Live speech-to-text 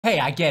Hey,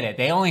 I get it.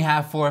 They only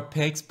have 4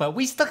 picks, but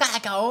we still gotta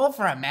go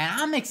over it, man.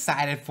 I'm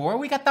excited for it.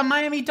 We got the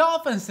Miami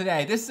Dolphins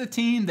today. This is a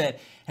team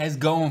that has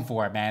going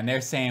for it, man.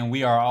 They're saying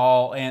we are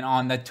all in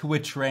on the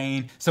Twitch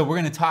train. So we're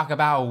gonna talk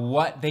about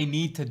what they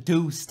need to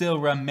do still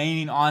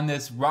remaining on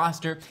this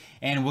roster,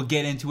 and we'll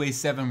get into a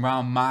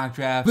 7-round mock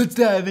draft. Let's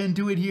dive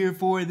into it here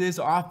for this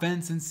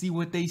offense and see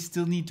what they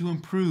still need to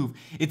improve.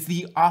 It's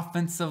the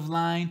offensive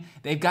line.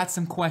 They've got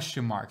some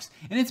question marks,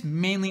 and it's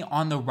mainly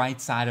on the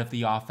right side of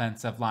the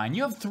offensive line.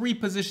 You have 3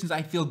 positions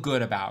I feel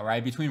good about,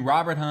 right? Between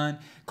Robert Hunt,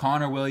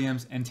 Connor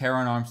Williams, and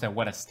Terron Armstead.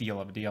 What a steal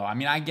of a deal. I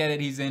mean, I get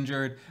it, he's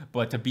injured,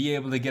 but to be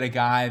able to get a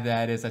guy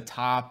that is a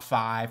top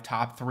 5,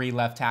 top 3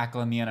 left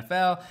tackle in the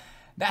NFL,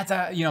 that's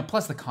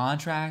plus the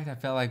contract, I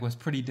felt like was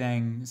pretty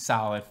dang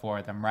solid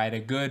for them, right? A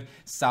good,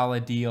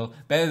 solid deal,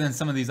 better than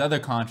some of these other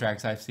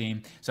contracts I've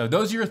seen. So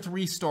those are your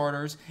 3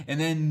 starters, and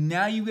then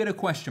now you get a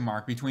question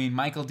mark between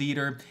Michael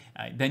Dieter.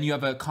 Then you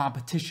have a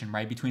competition,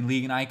 right, between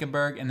Ligon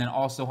Eichenberg and then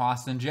also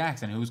Austin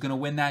Jackson. Who's going to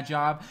win that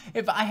job?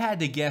 If I had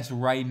to guess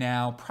right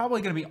now,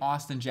 probably going to be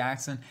Austin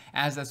Jackson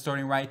as that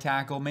starting right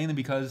tackle, mainly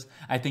because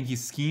I think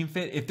he's scheme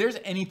fit. If there's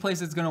any place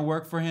that's going to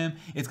work for him,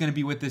 it's going to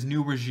be with this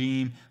new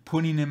regime,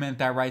 putting him at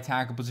that right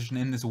tackle position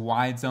in this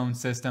wide zone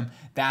system.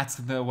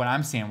 That's what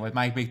I'm seeing with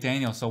Mike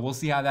McDaniel. So we'll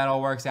see how that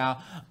all works out.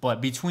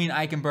 But between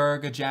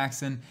Eichenberg and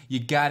Jackson, you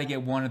got to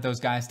get one of those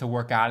guys to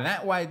work out.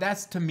 And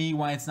that's to me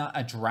why it's not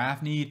a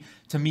draft need.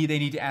 To me, they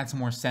need to add some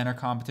more center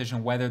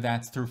competition, whether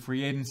that's through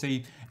free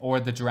agency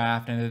or the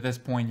draft. And at this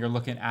point, you're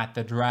looking at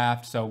the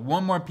draft. So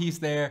one more piece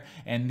there,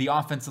 and the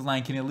offensive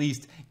line can at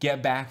least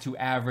get back to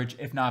average,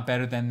 if not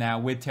better than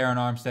that, with Terron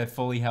Armstead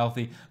fully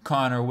healthy,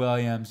 Connor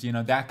Williams.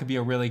 That could be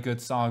a really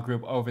good solid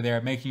group over there,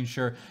 making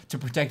sure to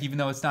protect, even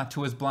though it's not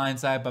Tua's blind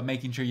side, but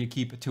making sure you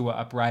keep Tua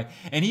upright.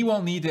 And he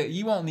won't need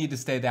to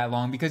stay that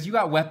long because you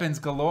got weapons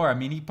galore. I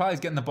mean, he probably is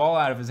getting the ball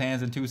out of his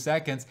hands in 2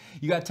 seconds.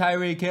 You got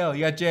Tyreek Hill,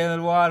 you got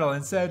Jalen Waddle,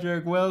 and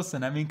Cedric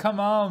Wilson. I mean, come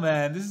on,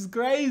 man. This is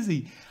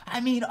crazy. I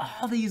mean,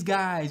 all these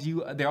guys,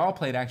 they're all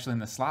played actually in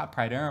the slot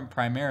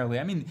primarily.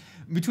 I mean,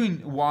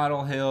 between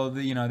Waddle, Hill,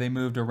 they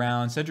moved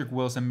around. Cedric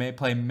Wilson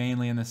played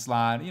mainly in the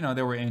slot.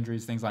 There were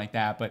injuries, things like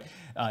that. But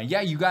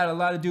yeah, you got a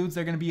lot of dudes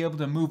that are going to be able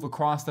to move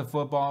across the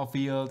football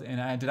field.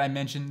 And did I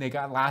mention they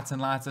got lots and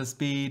lots of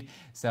speed?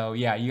 So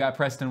yeah, you got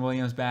Preston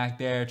Williams back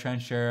there,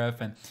 Trent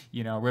Sheriff, and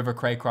River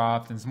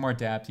Craycroft, and some more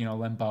depth.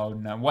 Lynn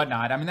Bowden and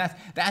whatnot. I mean,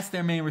 that's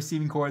their main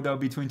receiving core though,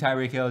 between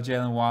Tyreek Hill,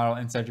 Jalen Waddle,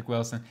 and Cedric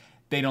Wilson.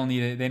 They don't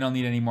need it. They don't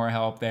need any more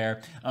help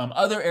there.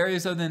 Other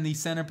areas other than the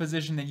center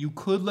position that you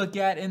could look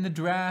at in the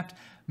draft,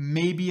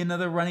 maybe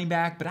another running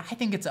back, but I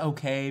think it's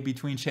okay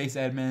between Chase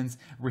Edmonds,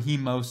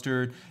 Raheem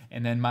Mostert,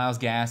 and then Myles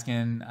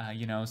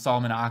Gaskin,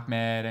 Solomon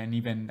Ahmed, and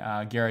even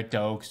Garrett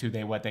Dokes, who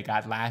they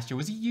got last year.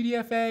 Was he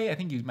UDFA? I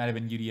think he might have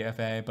been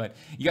UDFA, but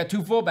you got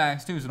 2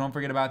 fullbacks too, so don't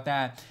forget about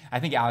that. I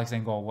think Alex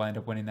Engel will end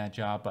up winning that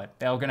job, but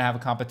they're going to have a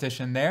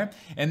competition there.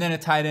 And then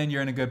at tight end,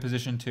 you're in a good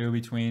position too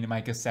between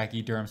Mike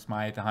Gesicki, Durham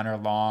Smythe, Hunter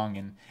Long,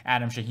 and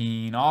Adam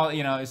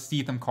Shaheen,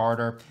 Stetham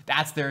Carter.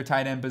 That's their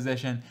tight end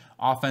position.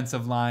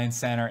 Offensive line,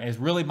 center is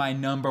really my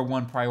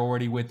 #1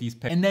 priority with these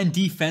picks. And then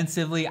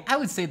defensively, I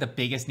would say the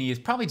biggest need is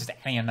probably just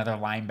adding another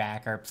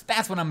linebacker. So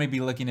that's what I'm going to be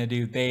looking to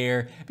do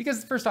there,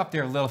 because first off,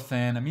 they're a little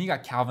thin. I mean, you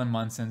got Calvin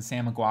Munson,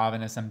 Sam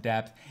McGuavin as some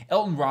depth.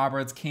 Elton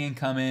Roberts can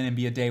come in and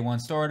be a day 1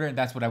 starter.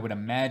 That's what I would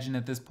imagine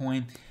at this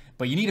point.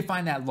 But you need to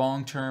find that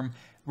long-term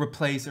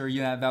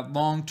that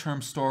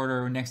long-term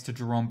starter next to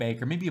Jerome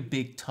Baker, maybe a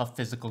big, tough,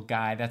 physical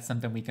guy. That's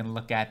something we can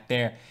look at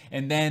there.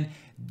 And then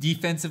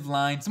defensive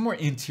line, some more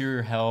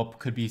interior help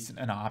could be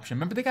an option.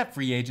 Remember, they got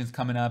free agents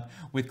coming up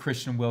with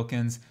Christian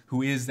Wilkins,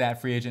 who is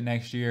that free agent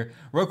next year.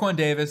 Roquan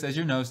Davis as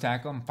your nose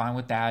tackle, I'm fine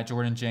with that.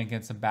 Jordan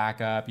Jenkins, some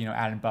backup.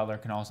 Adam Butler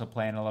can also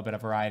play in a little bit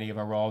of variety of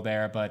a role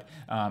there. But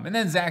and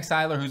then Zach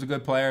Seiler, who's a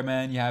good player,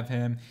 man. You have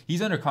him.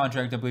 He's under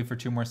contract, I believe, for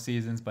 2 more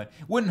seasons, but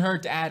wouldn't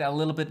hurt to add a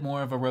little bit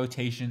more of a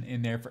rotation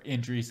in there for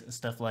injuries,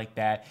 stuff like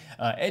that.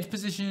 Edge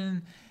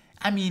position,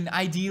 I mean,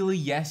 ideally,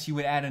 yes, you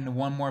would add in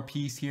 1 more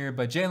piece here,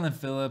 but Jalen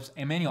Phillips,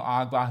 Emmanuel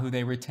Ogbah, who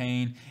they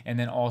retain, and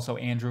then also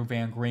Andrew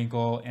Van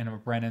Ginkel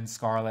and Brennan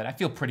Scarlett. I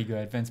feel pretty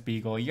good. Vince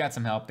Beagle, you got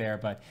some help there,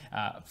 but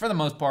for the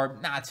most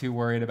part, not too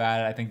worried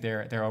about it. I think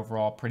they're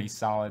overall pretty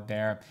solid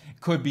there.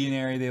 Could be an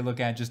area they look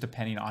at just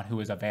depending on who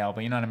is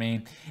available, you know what I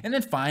mean? And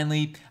then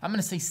finally, I'm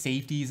going to say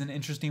safety is an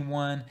interesting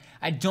one.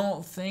 I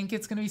don't think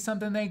it's going to be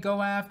something they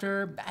go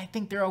after. I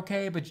think they're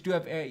okay, but you do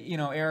have,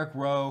 Eric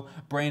Rowe,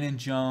 Brandon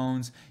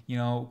Jones,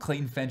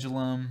 Clayton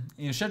Fedulum.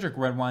 Shedrick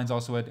Redwine's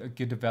also a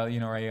good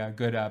a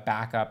good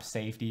backup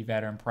safety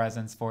veteran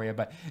presence for you.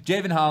 But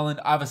Javen Holland,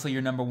 obviously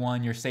your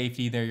 #1, your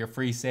safety there, your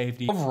free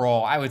safety.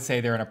 Overall, I would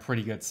say they're in a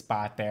pretty good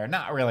spot there.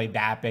 Not really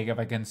that big of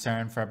a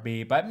concern for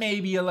B, but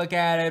maybe you look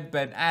at it.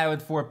 But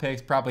with 4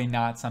 picks, probably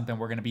not something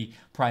we're going to be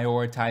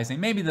prioritizing.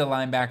 Maybe the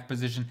linebacker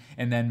position,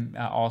 and then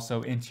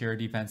also interior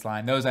defense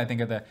line. Those I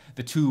think are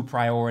the 2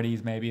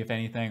 priorities, maybe, if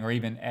anything, or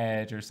even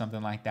edge or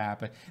something like that.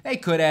 But they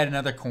could add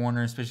another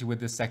corner, especially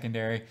with this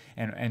secondary.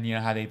 and you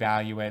know how they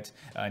value it.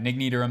 Nick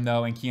Niederum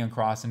though, and Keon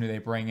Crossan, who they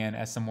bring in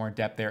as some more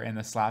depth there in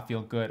the slot,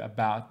 feel good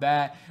about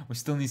that. We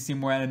still need to see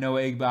more out of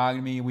Noah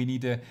Igbagami. We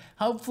need to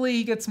hopefully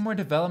he gets some more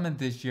development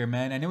this year,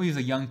 man. I know he's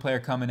a young player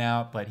coming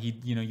out, but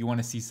you want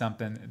to see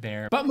something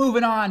there. But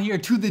moving on here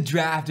to the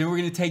draft, and we're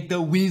gonna take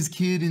the whiz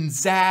kid and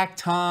Zach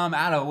Tom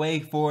out of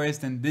Wake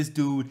Forest, and this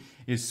dude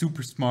is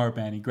super smart,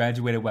 man. He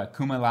graduated, what,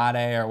 cum laude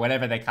or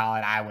whatever they call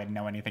it. I wouldn't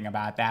know anything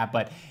about that.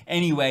 But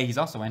anyway, he's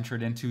also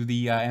entered into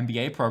the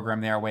MBA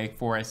program there at Wake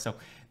Forest. So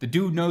the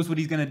dude knows what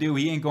he's gonna do.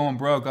 He ain't going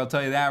broke, I'll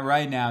tell you that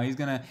right now. He's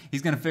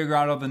gonna figure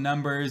out all the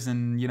numbers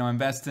and, you know,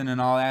 investing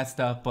and all that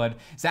stuff. But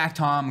Zach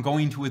Tom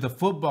going to the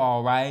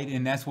football, right?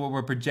 And that's what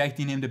we're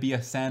projecting him to be,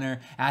 a center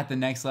at the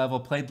next level.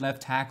 Played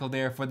left tackle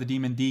there for the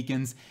Demon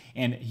Deacons,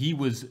 and he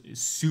was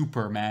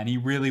super, man. He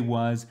really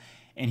was.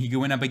 And he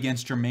went up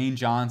against Jermaine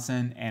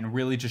Johnson and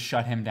really just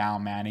shut him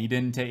down, man. He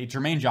didn't take,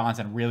 Jermaine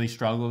Johnson really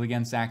struggled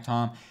against Zach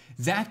Tom.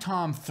 Zach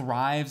Tom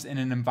thrives in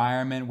an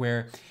environment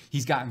where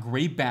he's got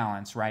great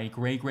balance, right?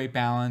 Great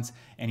balance,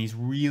 and he's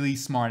really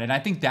smart. And I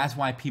think that's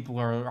why people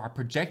are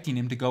projecting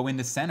him to go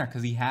into center,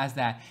 because he has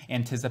that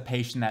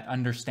anticipation, that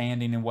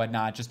understanding and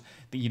whatnot, just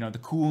the, you know, the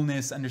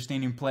coolness,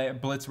 understanding play,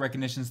 blitz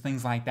recognitions,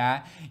 things like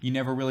that. You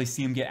never really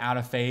see him get out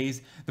of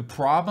phase. The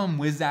problem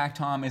with Zach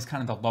Tom is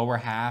kind of the lower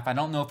half. I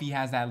don't know if he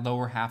has that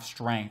lower half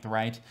strength,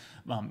 right?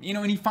 You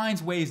know, and he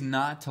finds ways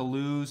not to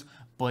lose.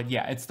 But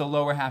yeah, it's the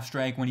lower half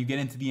strength. When you get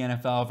into the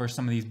NFL versus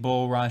some of these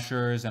bull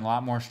rushers and a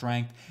lot more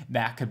strength,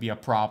 that could be a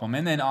problem.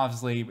 And then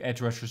obviously edge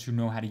rushers who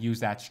know how to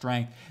use that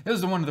strength. This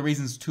is one of the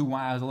reasons too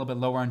why I was a little bit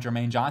lower on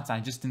Jermaine Johnson.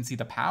 I just didn't see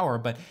the power,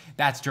 but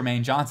that's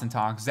Jermaine Johnson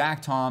talk.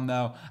 Zach Tom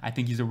though, I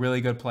think he's a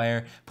really good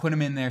player. Put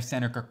him in there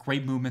center, got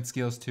great movement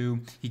skills too.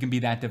 He can be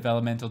that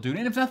developmental dude.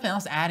 And if nothing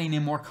else, adding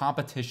in more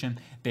competition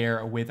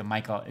there with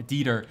Michael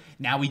Dieter.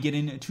 Now we get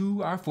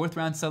into our 4th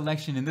round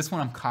selection, and this one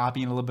I'm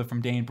copying a little bit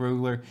from Dane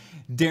Brugler.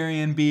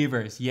 Darian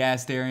Beavers.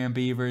 Yes, Darian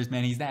Beavers,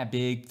 man, he's that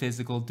big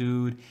physical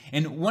dude.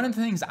 And one of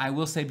the things I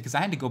will say, because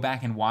I had to go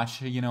back and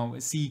watch, you know,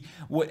 see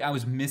what I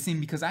was missing,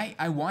 because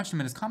I watched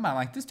him in his combine,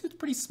 like, this dude's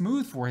pretty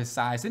smooth for his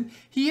size, and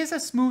he is a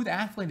smooth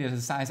athlete at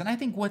his size. And I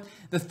think what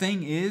the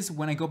thing is,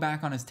 when I go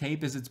back on his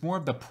tape, is it's more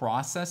of the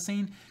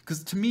processing,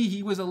 because to me,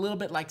 he was a little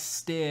bit like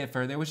stiff,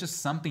 or there was just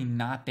something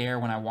not there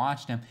when I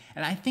watched him.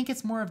 And I think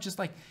it's more of just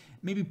like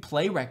maybe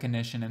play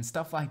recognition and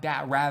stuff like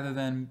that, rather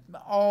than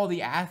all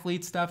the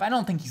athlete stuff. I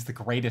don't think he's the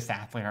greatest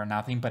athlete or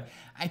nothing, but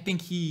I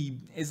think he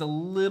is a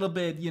little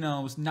bit, you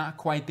know, not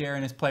quite there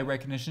in his play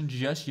recognition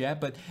just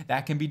yet, but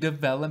that can be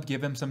developed.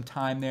 Give him some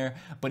time there,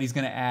 but he's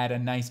going to add a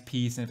nice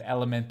piece of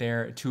element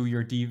there to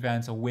your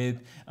defense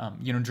with,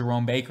 you know,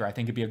 Jerome Baker. I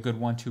think it'd be a good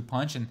 1-2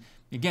 punch. And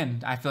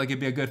again, I feel like it'd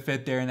be a good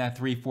fit there in that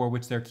 3-4,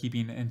 which they're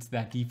keeping into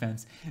that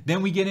defense.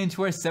 Then we get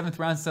into our 7th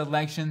round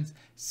selections.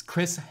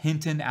 Chris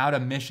Hinton out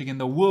of Michigan,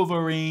 the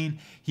Wolverine.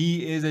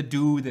 He is a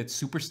dude that's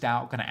super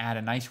stout, going to add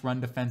a nice run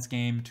defense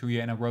game to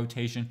you in a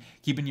rotation,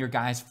 keeping your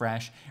guys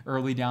fresh,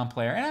 early down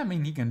player. And I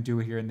mean, he can do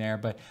it here and there,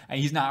 but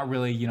he's not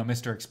really, you know,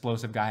 Mr.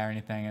 Explosive guy or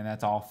anything, and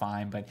that's all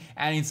fine. But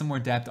adding some more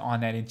depth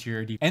on that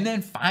interior defense. And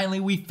then finally,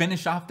 we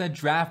finish off the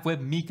draft with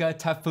Mika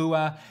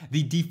Tafua,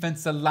 the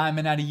defensive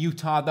lineman out of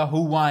Utah, the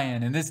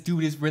Hawaiian. And this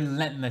dude is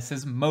relentless.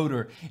 His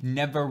motor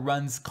never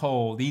runs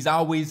cold. He's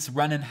always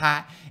running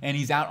hot, and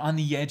he's out on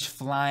the edge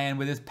flying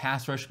with his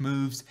pass rush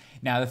moves.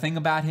 Now, the thing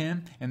about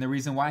him, and the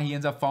reason why he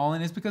ends up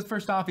falling, is because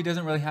first off, he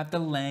doesn't really have the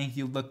length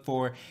you look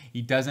for.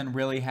 He doesn't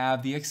really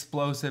have the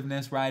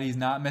explosiveness, right? He's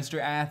not Mr.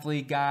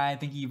 Athlete guy. I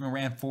think he even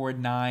ran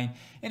 4.9.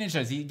 And it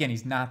shows, again,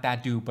 he's not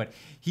that dude, but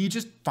he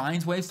just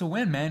finds ways to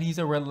win, man. He's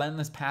a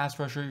relentless pass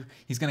rusher.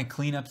 He's going to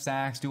clean up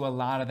sacks, do a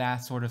lot of that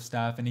sort of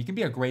stuff, and he can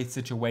be a great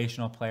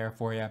situational player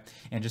for you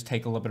and just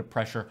take a little bit of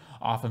pressure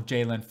off of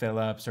Jalen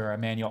Phillips or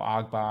Emmanuel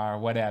Ogbah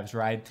or whatevs,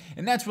 right?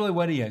 And that's really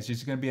what he is.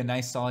 He's going to be a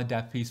nice, solid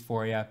depth piece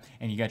for you,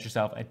 and you got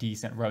yourself a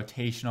decent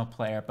rotational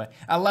player. But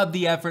I love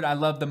the effort. I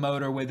love the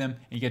motor with him, and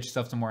you get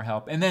yourself some more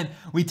help. And then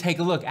we take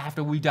a look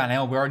after we've done. I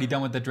know we're already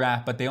done with the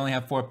draft, but they only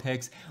have 4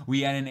 picks.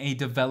 We add in a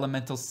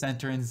developmental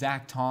center, and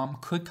Zach Tom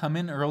could come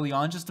in early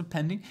on, just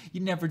depending. You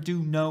never do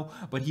know,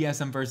 but he has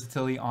some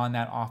versatility on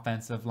that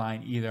offensive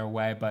line either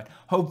way. But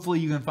hopefully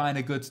you can find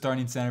a good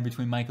starting center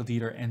between Michael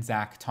Dieter and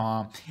Zach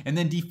Tom. And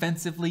then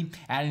defensively,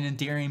 adding in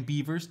Darian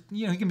Beavers,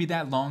 you know, he can be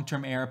that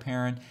long-term heir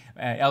apparent.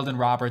 Eldon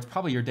Roberts,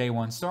 probably your day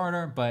 1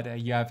 starter, but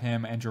you have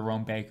him and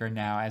Jerome Baker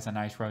now as a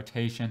nice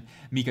rotation.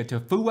 Mika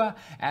Tafua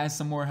as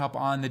some more help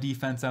on the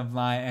defensive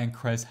line, and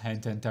Chris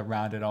Hinton to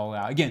round it all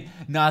out. Again,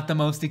 not the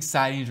most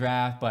exciting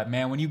draft, but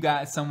man, when you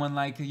got someone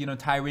like, you know,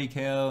 Tyreek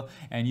Hill,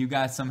 and you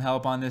got some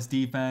help on this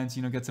defense,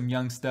 you know, get some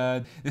young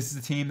stud, this is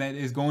a team that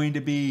is going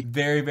to be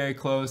very, very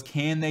close.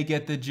 Can they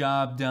get the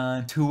job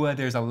done? Tua,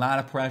 there's a lot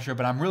of pressure,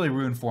 but I'm really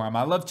rooting for him.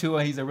 I love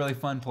Tua. He's a really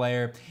fun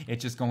player.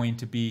 It's just going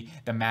to be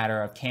the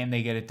matter of, can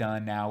they get it done?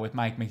 done now with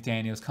Mike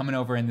McDaniels coming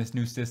over in this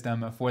new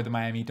system for the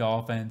Miami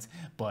Dolphins.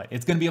 But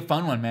it's going to be a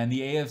fun one, man.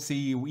 The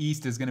AFC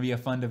East is going to be a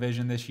fun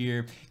division this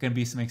year. Going to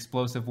be some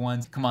explosive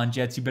ones. Come on,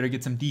 Jets, you better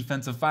get some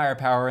defensive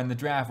firepower in the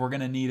draft. We're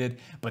going to need it.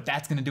 But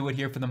that's going to do it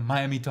here for the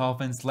Miami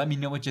Dolphins. Let me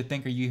know what you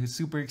think. Are you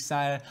super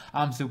excited?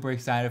 I'm super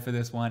excited for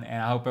this one,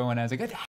 and I hope everyone has a good